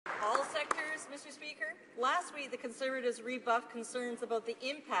Mr. Speaker. Last week, the Conservatives rebuffed concerns about the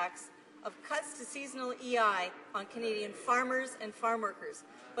impacts of cuts to seasonal EI on Canadian farmers and farm workers.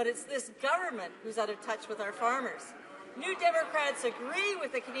 But it's this government who's out of touch with our farmers. New Democrats agree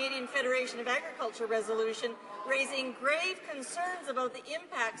with the Canadian Federation of Agriculture resolution, raising grave concerns about the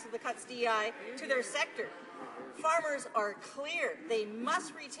impacts of the cuts to EI to their sector. Farmers are clear they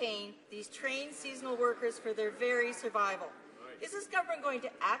must retain these trained seasonal workers for their very survival. Is this government going to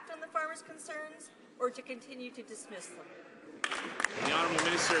act on the farmers' concerns or to continue to dismiss them? The Honourable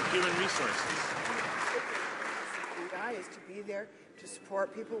Minister of Human Resources. EI is to be there to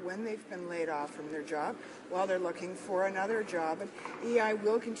support people when they've been laid off from their job while they're looking for another job. And EI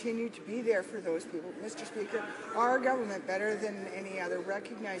will continue to be there for those people. Mr. Speaker, our government, better than any other,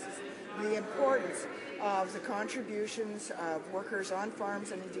 recognizes the importance of the contributions of workers on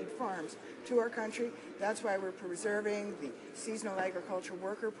farms and indeed farms to our country. That's why we're preserving the Seasonal Agriculture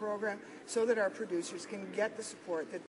Worker Program so that our producers can get the support that